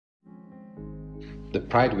The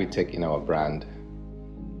pride we take in our brand,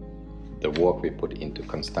 the work we put into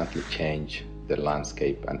constantly change the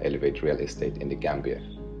landscape and elevate real estate in the Gambia,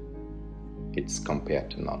 it's compared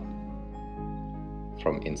to none.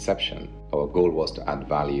 From inception, our goal was to add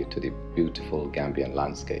value to the beautiful Gambian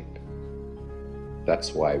landscape.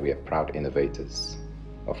 That's why we are proud innovators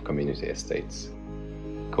of community estates.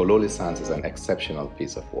 Kololi Sands is an exceptional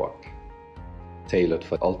piece of work, tailored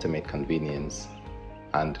for ultimate convenience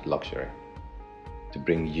and luxury, to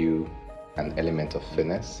bring you an element of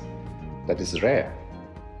finesse that is rare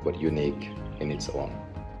but unique in its own.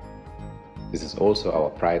 This is also our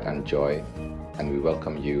pride and joy, and we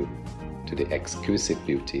welcome you to the exquisite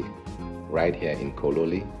beauty right here in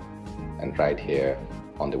Kololi and right here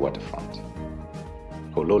on the waterfront.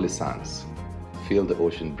 Kololi Sands, feel the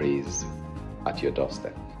ocean breeze at your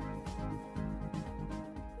doorstep.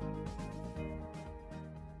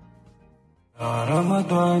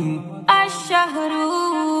 Ramadan,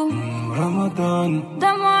 Ash-Shahru, Ramadan,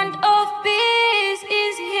 the month of peace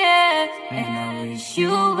is here, and I wish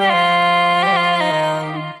you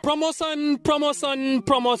well. Promotion.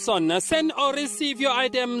 Send or receive your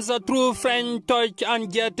items through French Touch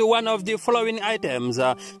and get one of the following items: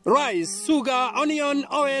 rice, sugar, onion,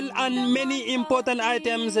 oil, and many important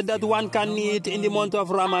items that one can need in the month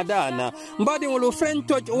of Ramadan. Mbadi French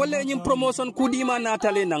Touch wale nyim promotion kudima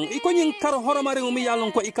natale nang iko nyim karo horomari umi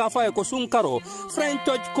yalon ko ikafa ko sun karo French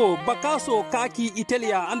Touch ko bakaso kaki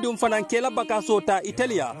Italia andum fanan kela bakaso ta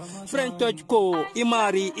Italia French Touch ko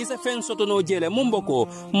imari isa fen soto no jele mumboko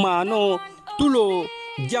mano tulo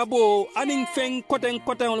jabo aning feng koten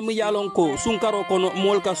mu yalon ko sunkaro kono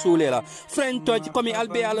molka sulela French Touch komi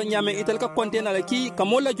albe alon nyame itel ka kontena la ki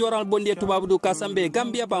kamola joral bonde tubabu du kasambe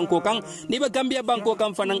Gambia banko kan niba Gambia banko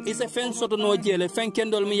kan fanan ise fen soto no jele fen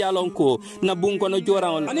kendol mu yalon ko na bunko no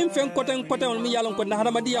joral aning fen koten mu yalon ko na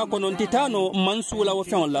haramadiya ko non titano mansula wo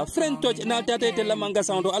fen la French Touch na tatete la manga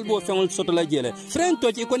sando albo fen soto la jele French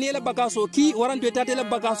Touch ko ni la bakaso ki waranto tatete la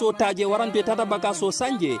bakaso taje waranto tata bakaso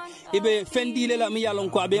sanje ibe fendile la mu yalon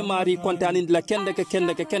ko abe mari kontanin la kendeke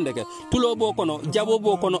tulo bo kono jabo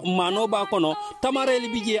bo kono mano ba kono tamareli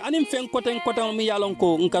bije anim fen koten mi yalon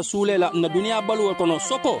ko nka sulela na dunia balu kono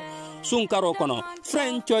soko sunkaro kono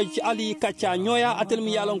French Touch ali kacha nyoya atel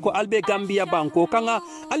mi yalon ko albe Gambia banko kanga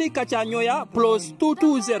ali kacha nyoya plus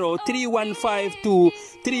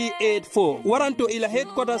 220315238 waranto ila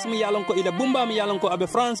headquarters mi yalon ko ila bumba mi yalon ko abe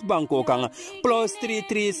France banko kanga plus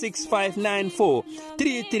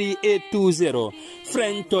 3365943380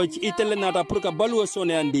 French Touch itele nata purka baluo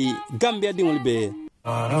sone andi Gambia dingul be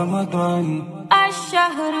Ramadan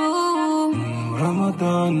Ash-Shahru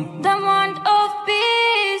Ramadan, the month of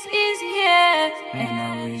peace is here, and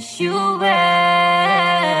I wish you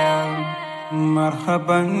well.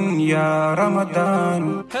 Marhaban ya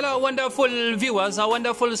Ramadan. Hello wonderful viewers,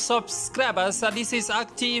 wonderful subscribers. This is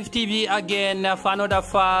Active TV again for another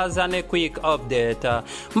fast and a quick update.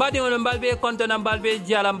 Mbadi mbalbe konto mbalbe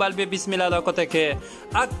jala mbalbe bismillah la koteke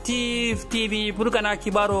Active TV purukana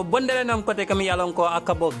kibaro bondele nam koteke mi yalonko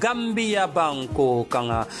akabo Gambia banko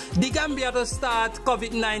kanga. The Gambia to start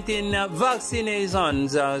COVID-19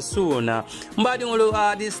 vaccinations soon. Mbadi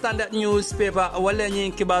the Standard newspaper wale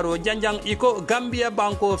nyin kibaro janjang ko Gambia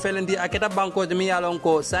banko felendi aketa banko de mi yalon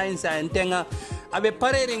ko science and tenga abe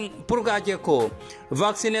parering purgaje ko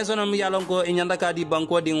vaccination mi yalon ko inyanda ka di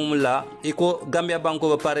banko di mumla iko Gambia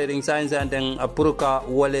banko parering science and teng purka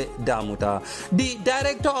wole damuta. The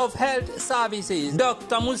Director of Health Services,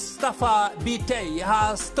 Dr. Mustafa Bitey,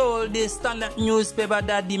 has told the Standard newspaper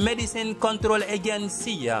that the Medicine Control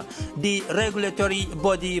Agency, the regulatory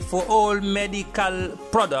body for all medical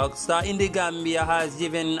products in the Gambia, has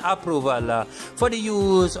given approval for the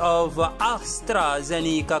use of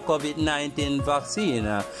AstraZeneca COVID-19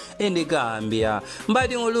 vaccine in the Gambia.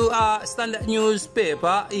 Mbadi ngulu Standard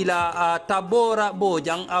newspaper ila Tabora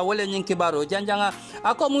Bojang wale nyinkibaro janjanga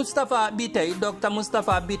ako Mustafa Bitey, Dr.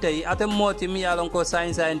 Mustafa Bitey ate moti mi yalon ko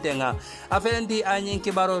science tenga afelendi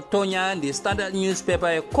nyinkibaro tonya the Standard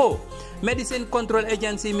newspaper ko Medicine Control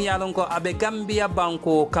Agency mi yalon ko abe Gambia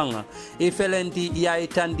banko kanga ifelenti ya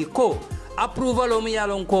itandi ko approval mi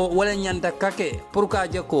yalon ko wala nyanta kake pourka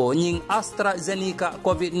jako nying AstraZeneca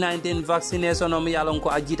COVID-19 vaccination mi yalon ko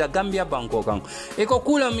ajita Gambia banko kan e ko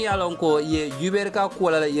kula mi yalon ko ye juber ka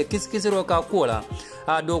kula ye kiskisiro ka kula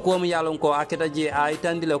do ko mi yalon ko aketa je ay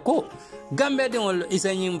tandile ko Gambia dingol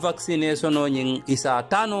isa nying vaccination o nying isa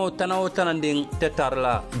tano tananding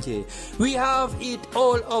tetarla je. We have it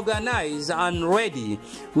all organized and ready.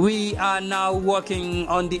 We are now working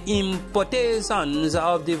on the importations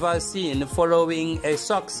of the vaccine following a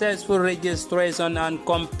successful registration and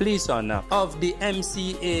completion of the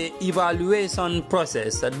MCA evaluation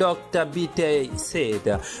process, Dr. Bitey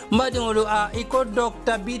said. Madingolu iko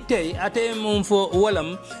Dr. Bitey ate mumfo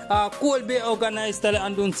walam kolbe organized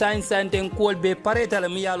andun science and kolbe paretal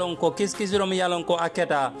mi yalon ko kiskiziro mi yalon ko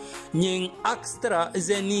aketa nying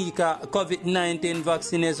AstraZeneca COVID-19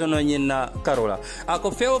 vaccination nyin na karola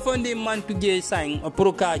ako feo fondi mantuge sang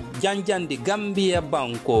puruka janjandi Gambia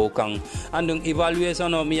banko kang andung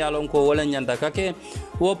evaluation mi yalon ko wala nyanda kake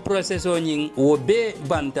wo processo nying wo be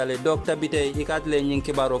bantale Dr. Bitey ikatle nying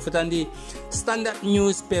kibaro futandi Standard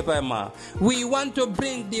newspaper ma. We want to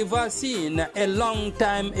bring the vaccine a long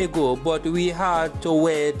time ago, but we had to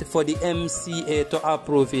wait for the MCA to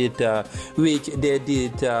approve it, which they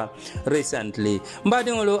did recently.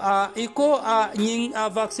 Mbadingolo iko nying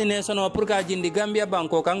vaccination o purka jindi Gambia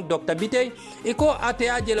banko kang Dr. Bitey iko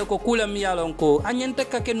ate ajele ko kula miyalon ko anyente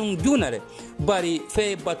kake nung junare bari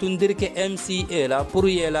fe batundirke MCA la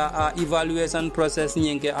puruyela evaluation process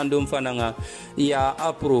nyinke andum fananga ya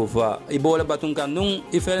approve ibola batun kanung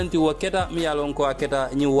iferenti waketa miyalon ko aketa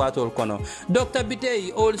nyi watol kono. Dr.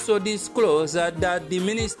 Bitey also disclosed that the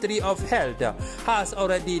Ministry of Health has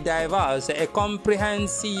already devised a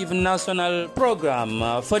comprehensive national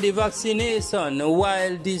program for the vaccination,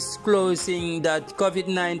 while disclosing that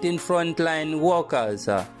COVID-19 frontline workers,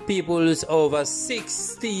 people over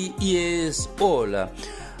 60 years old,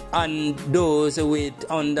 and those with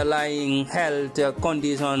underlying health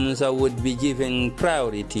conditions would be given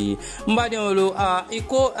priority. Mbadingolu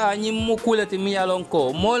iko nyimukulati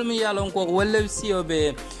miyalonko mol miyalonko wale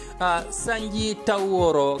siobe sanji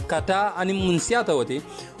taworo kata ani munsiata woti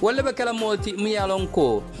wale bakala molti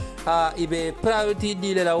miyalonko ibe priority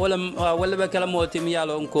dilela wala bakala molti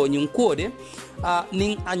miyalonko nyunkode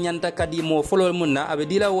ning anyanta kadi mo folol munna abe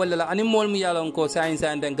dila wala ani mol mi yalon ko science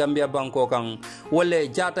and Gambia banko kan wala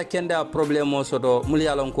jata kenda problemo soto mul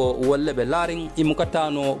yalon ko wala be laring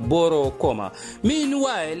imukatano boro koma.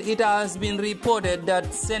 Meanwhile, it has been reported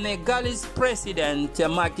that Senegalese President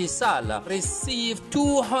Macky Sall received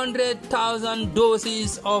 200,000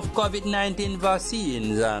 doses of COVID-19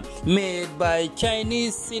 vaccines made by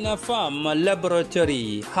Chinese Sinopharm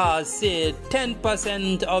laboratory. Has said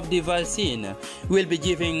 10% of the vaccine will be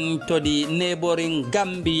given to the neighboring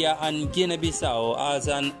Gambia and Guinea-Bissau as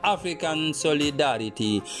an African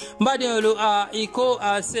solidarity. Mbadingolu iko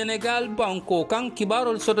Senegal banko kan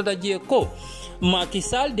kibarol sotota je ko Macky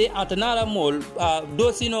Sall de atanala mol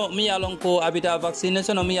dosino miyalonko abita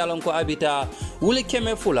vaccination miyalonko abita wuli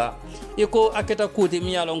keme fula iko aketa kuti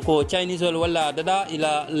miyalonko Chinese wala dada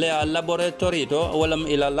ila laboratory to wala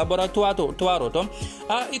ila laboratoire to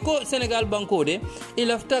iko Senegal banko de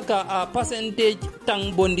ila ftaka percentage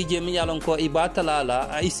tang bondi je miyalonko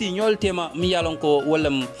ibatalala isinyol tema miyalonko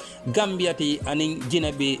wala Gambia ti aning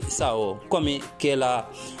Guinea-Bissau komi kela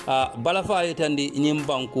balafa itandi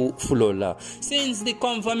nyimbanku fulola. Since the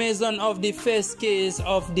confirmation of the first case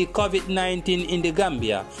of the COVID-19 in the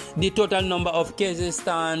Gambia, the total number of cases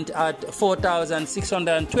stand at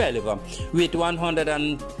 4,612 with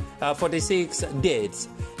 146 deaths.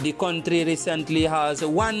 The country recently has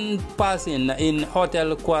one person in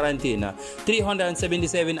hotel quarantine,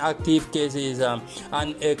 377 active cases,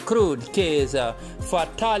 and a crude case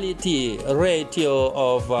fatality ratio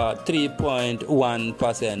of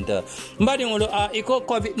 3.1%. Mbadingolo iko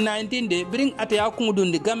COVID-19 de bring ate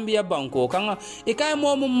akundundi Gambia banko kanga ikay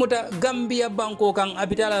mo muta Gambia banko kang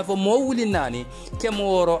abitala fo mo wuli nani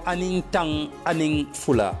kemoro aning tang aning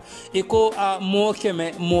fula iko mo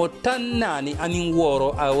keme mo tan nani aning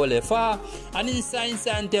woro wole fa anin science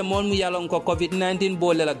ante mon mu yalon ko COVID-19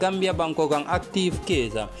 bole la Gambia banko kang active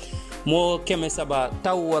case mo keme saba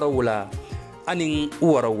taw warawula anin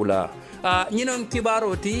warawula nyinon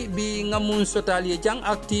kibaroti bi ngamun sotali jang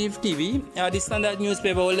Active TV the Standard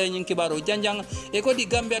newspaper wala nyin kibaro janjang eko di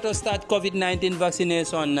Gambia to start COVID-19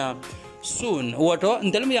 vaccination soon woto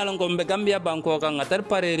ndelum yalon ko be Gambia banko kang atar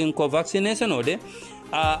parerin ko vaccination ode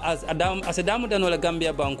as adamu danola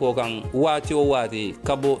Gambia banko kan wati o wati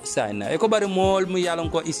kabo sana eko bari mol mu yalon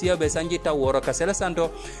ko isiya be sanji taworo kasela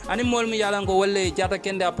santo ani mol mu yalon ko wolle jata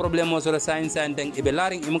kende a problemo so science and ibe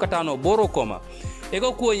laring imukatano boro koma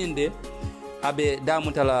eko ko yinde abe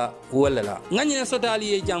damutala walla ngani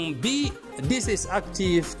sotali jang bi. This is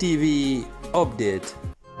Active TV update.